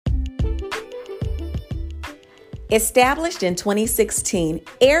Established in 2016,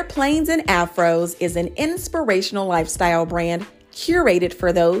 Airplanes and Afros is an inspirational lifestyle brand curated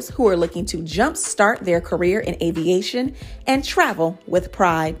for those who are looking to jumpstart their career in aviation and travel with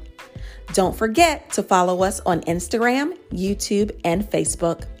pride. Don't forget to follow us on Instagram, YouTube, and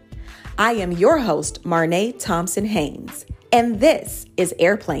Facebook. I am your host, Marnay Thompson Haynes, and this is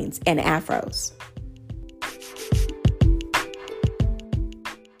Airplanes and Afros.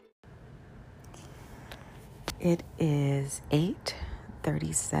 It is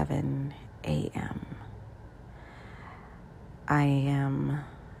 8:37 a.m. I am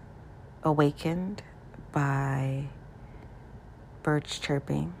awakened by birds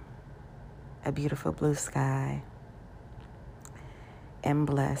chirping, a beautiful blue sky, and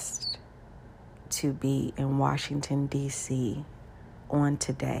blessed to be in Washington, D.C. on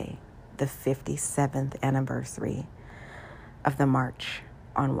today, the 57th anniversary of the March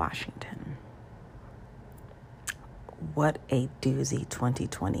on Washington. What a doozy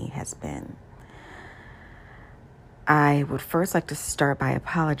 2020 has been. I would first like to start by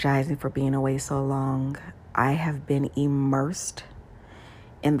apologizing for being away so long. I have been immersed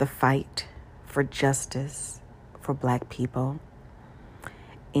in the fight for justice for Black people.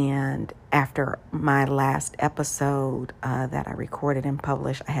 And after my last episode that I recorded and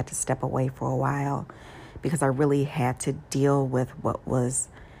published, I had to step away for a while because I really had to deal with what was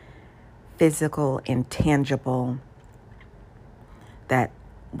physical and tangible that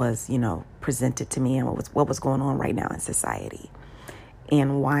was, presented to me and what was going on right now in society.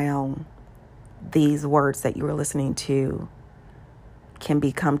 And while these words that you were listening to can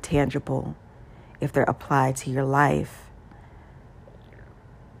become tangible if they're applied to your life,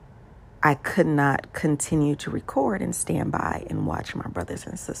 I could not continue to record and stand by and watch my brothers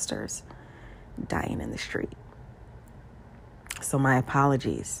and sisters dying in the street. So my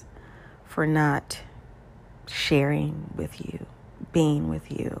apologies for not sharing with you, being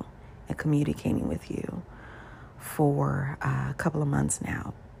with you, and communicating with you for a couple of months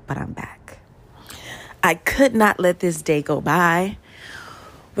now, but I'm back. I could not let this day go by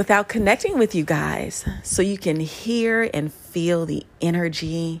without connecting with you guys so you can hear and feel the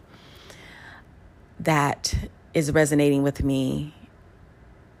energy that is resonating with me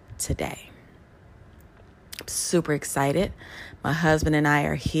today. I'm super excited. My husband and I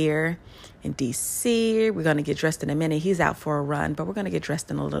are here in DC. We're going to get dressed in a minute. He's out for a run, but we're going to get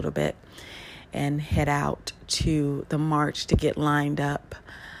dressed in a little bit and head out to the march to get lined up.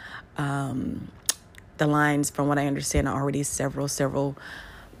 The lines, from what I understand, are already several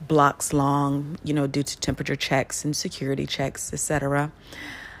blocks long, due to temperature checks and security checks, etc.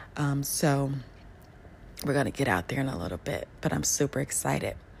 So we're going to get out there in a little bit, but I'm super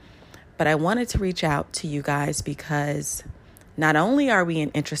excited. But I wanted to reach out to you guys because not only are we in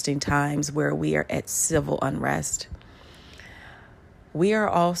interesting times where we are at civil unrest, we are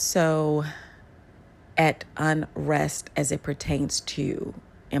also at unrest as it pertains to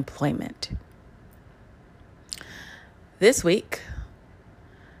employment. This week,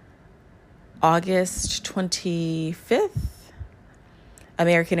 August 25th,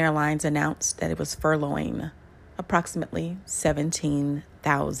 American Airlines announced that it was furloughing approximately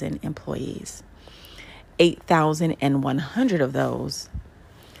 17,000 employees. 8,100 of those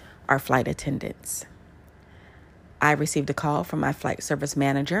are flight attendants. I received a call from my flight service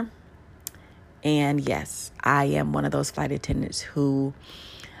manager. And yes, I am one of those flight attendants who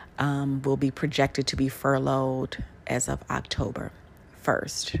will be projected to be furloughed as of October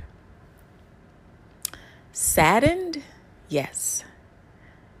 1st. Saddened? Yes.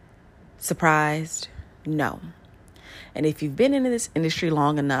 Surprised? No. And if you've been in this industry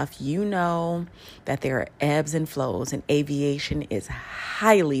long enough, you know that there are ebbs and flows, and aviation is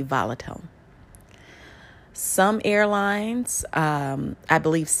highly volatile. Some airlines, I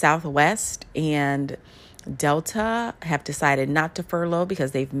believe Southwest and Delta, have decided not to furlough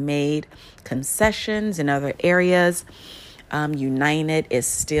because they've made concessions in other areas. United is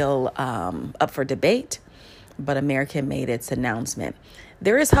still up for debate, but American made its announcement.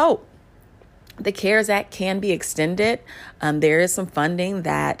 There is hope. The CARES Act can be extended. There is some funding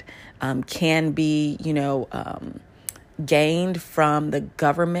that can be, gained from the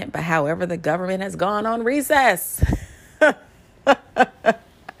government. But however, the government has gone on recess.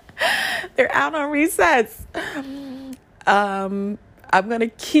 They're out on recess. I'm going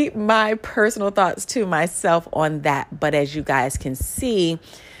to keep my personal thoughts to myself on that. But as you guys can see,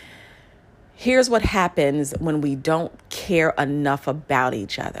 here's what happens when we don't care enough about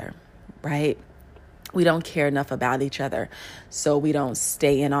each other, right? we don't care enough about each other. So we don't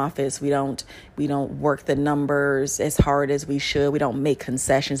stay in office. We don't work the numbers as hard as we should. We don't make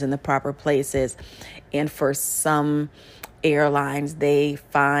concessions in the proper places. And for some airlines, they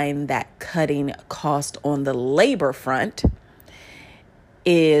find that cutting cost on the labor front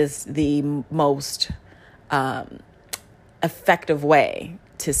is the most effective way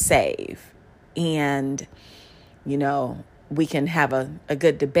to save. And, we can have a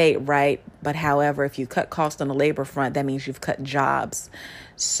good debate, right? But however, if you cut cost on the labor front, that means you've cut jobs.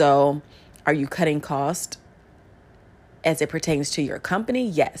 So are you cutting cost as it pertains to your company?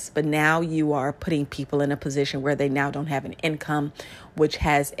 Yes. But now you are putting people in a position where they now don't have an income, which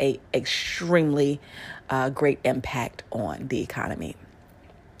has a extremely great impact on the economy.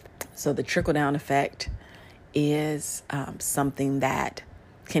 So the trickle-down effect is something that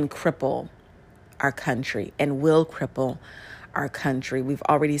can cripple our country and will cripple our country. We've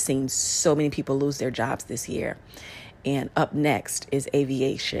already seen so many people lose their jobs this year. And up next is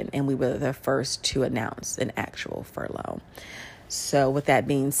aviation. And we were the first to announce an actual furlough. So with that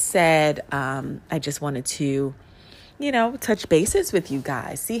being said, I just wanted to, touch bases with you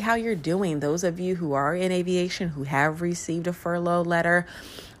guys. See how you're doing. Those of you who are in aviation, who have received a furlough letter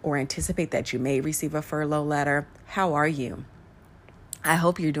or anticipate that you may receive a furlough letter, how are you? I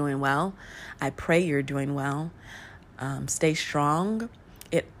hope you're doing well. I pray you're doing well. Stay strong.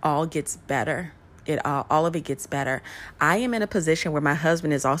 It all gets better. All of it gets better. I am in a position where my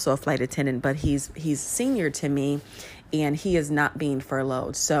husband is also a flight attendant, but he's senior to me and he is not being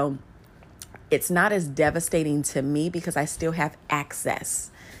furloughed. So it's not as devastating to me because I still have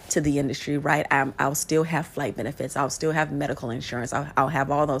access to the industry, right? I'll still have flight benefits. I'll still have medical insurance. I'll have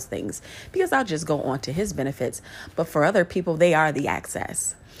all those things because I'll just go on to his benefits. But for other people, they are the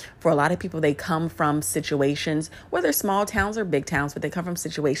access. For a lot of people, they come from situations, whether small towns or big towns, but they come from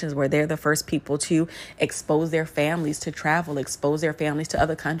situations where they're the first people to expose their families to travel, expose their families to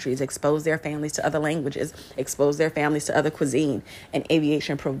other countries, expose their families to other languages, expose their families to other cuisine. And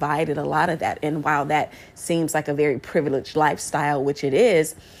aviation provided a lot of that. And while that seems like a very privileged lifestyle, which it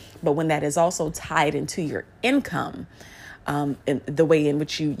is, but when that is also tied into your income, and the way in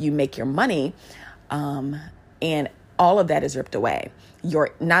which you make your money, and all of that is ripped away.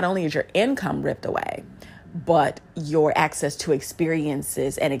 Not only is your income ripped away, but your access to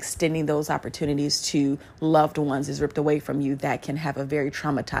experiences and extending those opportunities to loved ones is ripped away from you. That can have a very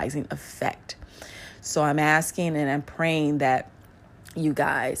traumatizing effect. So I'm asking and I'm praying that you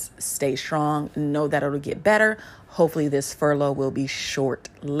guys stay strong, know that it'll get better. Hopefully this furlough will be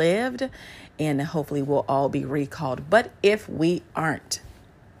short-lived and hopefully we'll all be recalled. But if we aren't,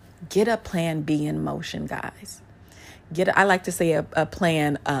 get a plan B in motion, guys. I like to say a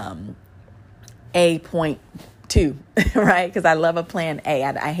plan A.2, right? Because I love a plan A.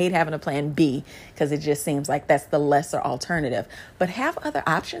 I hate having a plan B because it just seems like that's the lesser alternative. But have other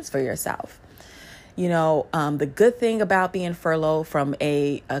options for yourself. The good thing about being furloughed from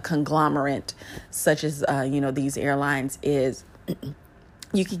a conglomerate such as, these airlines is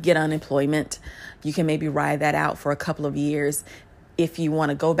you can get unemployment. You can maybe ride that out for a couple of years. If you want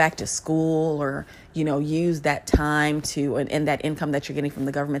to go back to school or, use that time and that income that you're getting from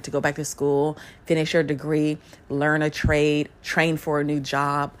the government to go back to school, finish your degree, learn a trade, train for a new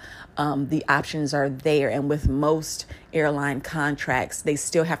job, the options are there. And with most airline contracts, they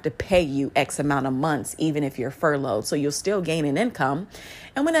still have to pay you X amount of months, even if you're furloughed. So you'll still gain an income.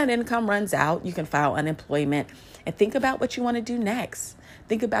 And when that income runs out, you can file unemployment and think about what you want to do next.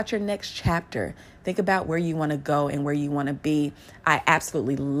 Think about your next chapter. Think about where you want to go and where you want to be. I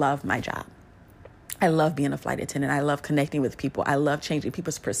absolutely love my job. I love being a flight attendant. I love connecting with people. I love changing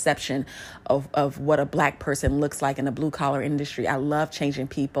people's perception of what a Black person looks like in the blue collar industry. I love changing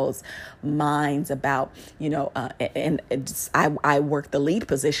people's minds about, I work the lead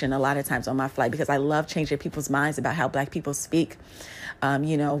position a lot of times on my flight because I love changing people's minds about how Black people speak,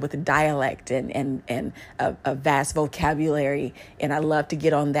 with a dialect and a vast vocabulary. And I love to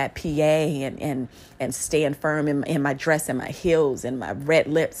get on that PA and stand firm in my dress and my heels and my red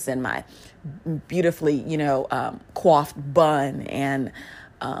lips and my beautifully, coiffed bun and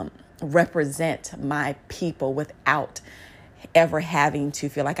represent my people without ever having to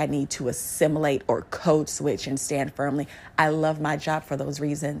feel like I need to assimilate or code switch and stand firmly. I love my job for those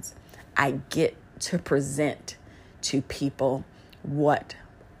reasons. I get to present to people what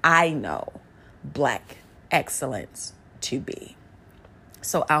I know Black excellence to be.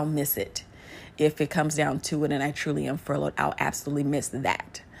 So I'll miss it. If it comes down to it and I truly am furloughed, I'll absolutely miss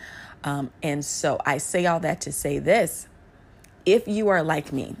that. And so I say all that to say this. If you are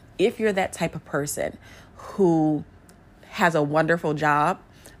like me, if you're that type of person who has a wonderful job,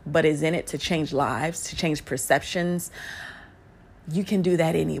 but is in it to change lives, to change perceptions, you can do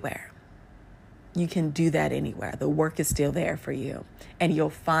that anywhere. You can do that anywhere. The work is still there for you. And you'll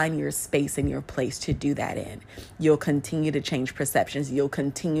find your space and your place to do that in. You'll continue to change perceptions. You'll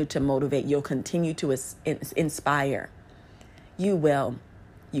continue to motivate. You'll continue to inspire. You will.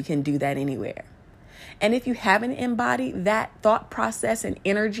 You can do that anywhere. And if you haven't embodied that thought process and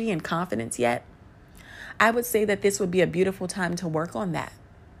energy and confidence yet, I would say that this would be a beautiful time to work on that.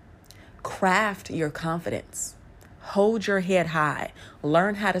 Craft your confidence. Hold your head high.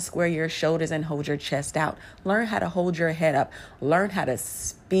 Learn how to square your shoulders and hold your chest out. Learn how to hold your head up. Learn how to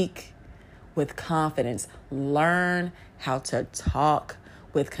speak with confidence. Learn how to talk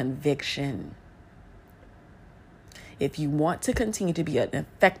with conviction. If you want to continue to be an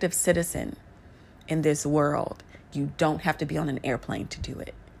effective citizen in this world, you don't have to be on an airplane to do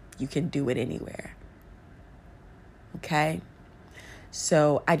it. You can do it anywhere. Okay?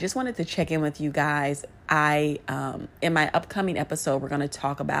 So I just wanted to check in with you guys. In my upcoming episode, we're going to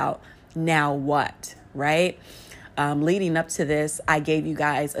talk about now what, right? Leading up to this, I gave you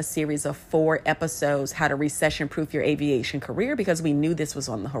guys a series of 4 episodes, how to recession-proof your aviation career, because we knew this was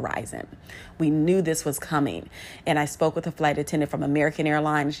on the horizon. We knew this was coming. And I spoke with a flight attendant from American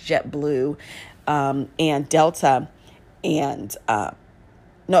Airlines, JetBlue, and Delta, and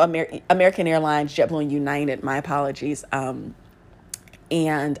American Airlines, JetBlue, and United. My apologies.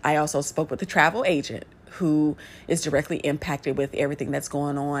 And I also spoke with a travel agent who is directly impacted with everything that's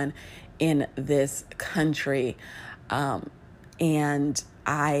going on in this country. And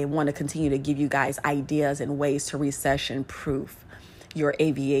I want to continue to give you guys ideas and ways to recession-proof your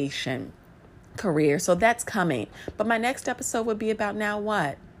aviation career. So that's coming. But my next episode would be about now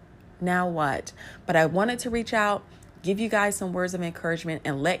what? Now what? But I wanted to reach out, give you guys some words of encouragement,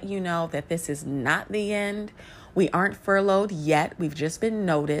 and let you know that this is not the end. We aren't furloughed yet. We've just been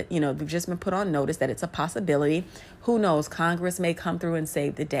we've just been put on notice that it's a possibility. Who knows? Congress may come through and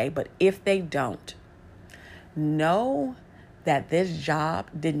save the day. But if they don't, know that this job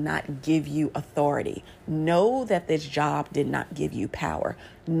did not give you authority. Know that this job did not give you power.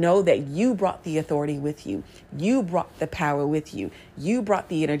 Know that you brought the authority with you. You brought the power with you. You brought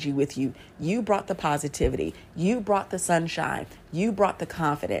the energy with you. You brought the positivity. You brought the sunshine. You brought the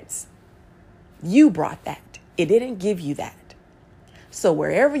confidence. You brought that. It didn't give you that. So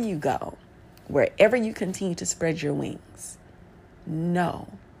wherever you go, wherever you continue to spread your wings, know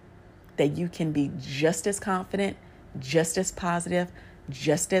that you can be just as confident, just as positive,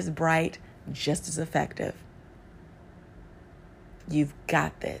 just as bright, just as effective. You've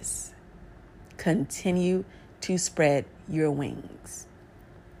got this. Continue to spread your wings.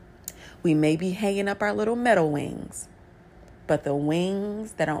 We may be hanging up our little metal wings, but the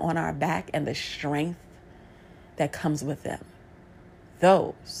wings that are on our back and the strength that comes with them,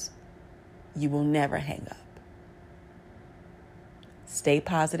 those you will never hang up. Stay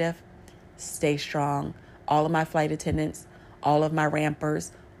positive, stay strong. All of my flight attendants, all of my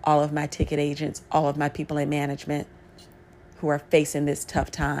rampers, all of my ticket agents, all of my people in management who are facing this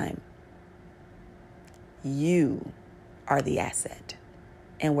tough time, you are the asset.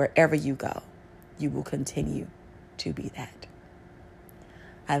 And wherever you go, you will continue to be that.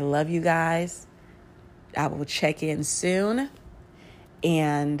 I love you guys. I will check in soon.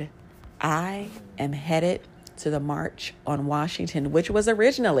 And I am headed to the March on Washington, which was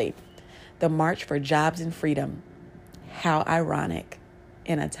originally the March for Jobs and Freedom. How ironic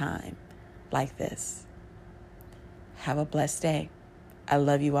in a time like this. Have a blessed day. I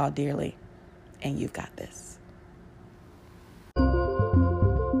love you all dearly, and you've got this.